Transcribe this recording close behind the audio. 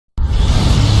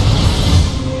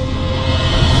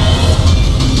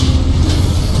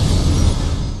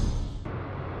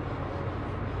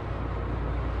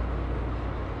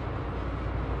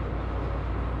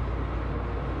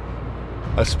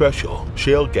A special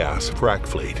shale gas frac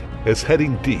fleet is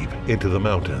heading deep into the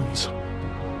mountains.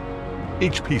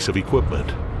 Each piece of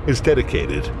equipment is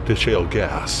dedicated to shale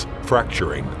gas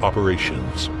fracturing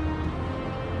operations.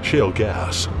 Shale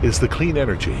gas is the clean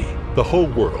energy the whole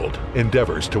world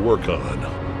endeavors to work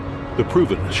on. The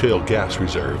proven shale gas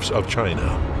reserves of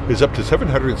China is up to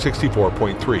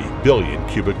 764.3 billion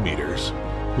cubic meters,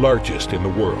 largest in the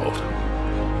world.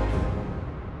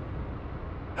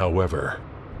 However,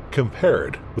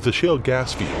 compared with the shale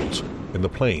gas fields in the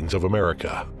plains of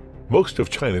America, most of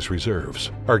China's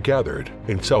reserves are gathered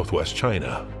in southwest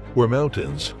China, where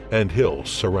mountains and hills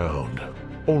surround.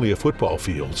 Only a football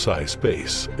field-sized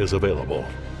space is available,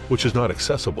 which is not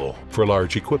accessible for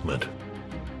large equipment.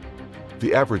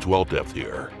 The average well depth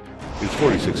here is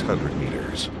 4,600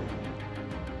 meters.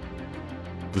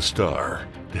 The star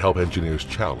to help engineers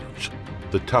challenge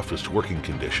the toughest working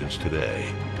conditions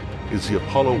today is the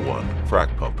Apollo 1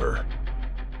 frac pumper.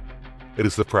 It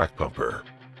is the frac pumper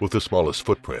with the smallest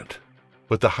footprint,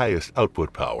 but the highest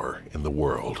output power in the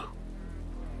world.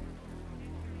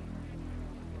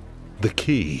 The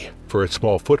key for its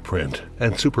small footprint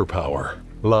and superpower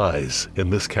lies in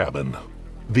this cabin.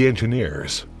 The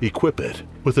engineers equip it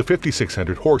with a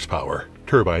 5,600 horsepower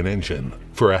turbine engine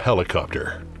for a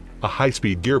helicopter, a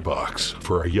high-speed gearbox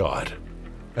for a yacht,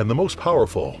 and the most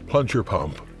powerful plunger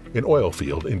pump in oil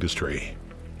field industry.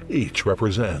 Each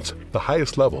represents the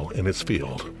highest level in its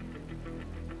field.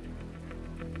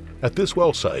 At this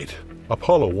well site,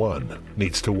 Apollo 1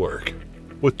 needs to work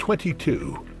with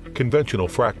 22 conventional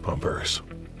frac pumpers.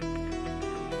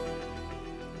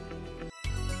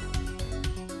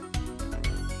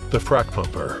 The frac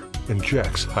pumper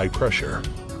injects high-pressure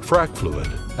frac fluid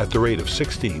at the rate of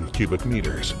 16 cubic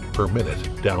meters per minute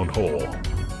downhole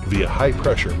via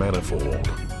high-pressure manifold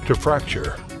to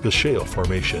fracture the shale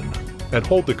formation and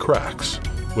hold the cracks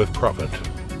with proppant.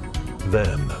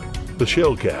 Then, the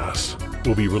shale gas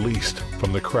will be released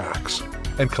from the cracks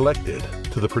and collected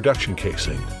to the production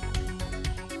casing.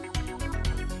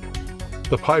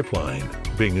 The pipeline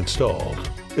being installed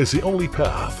is the only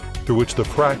path through which the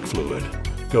frac fluid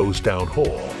goes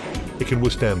downhole. It can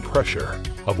withstand pressure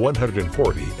of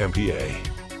 140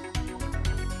 MPa.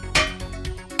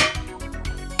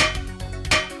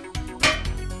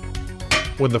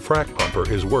 When the frac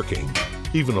pumper is working,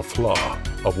 even a flaw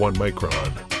of 1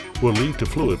 micron will lead to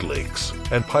fluid leaks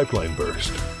and pipeline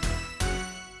burst.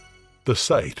 The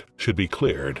site should be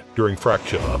cleared during frac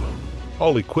job.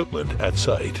 All equipment at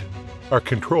site are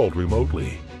controlled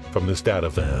remotely from this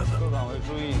data van.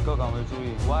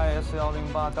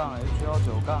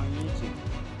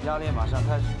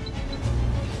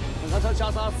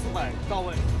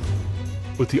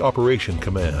 With the operation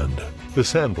command, the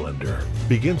sand blender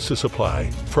begins to supply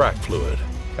frac fluid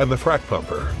and the frac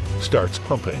pumper starts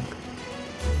pumping.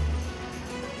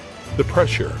 The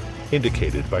pressure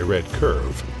indicated by red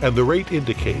curve and the rate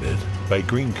indicated by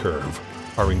green curve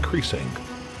are increasing.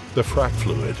 The frac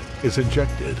fluid is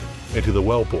injected into the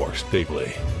wellbore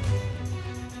stably.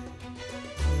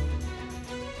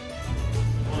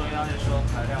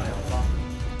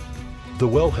 The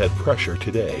wellhead pressure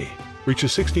today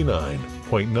reaches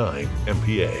 69.9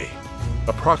 MPa,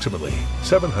 approximately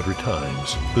 700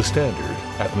 times the standard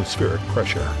atmospheric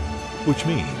pressure, which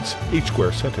means each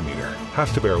square centimeter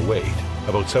has to bear a weight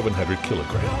about 700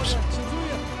 kilograms.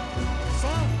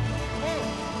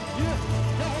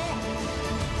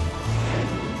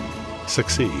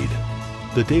 Succeed.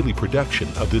 The daily production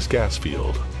of this gas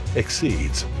field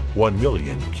exceeds 1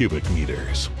 million cubic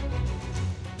meters.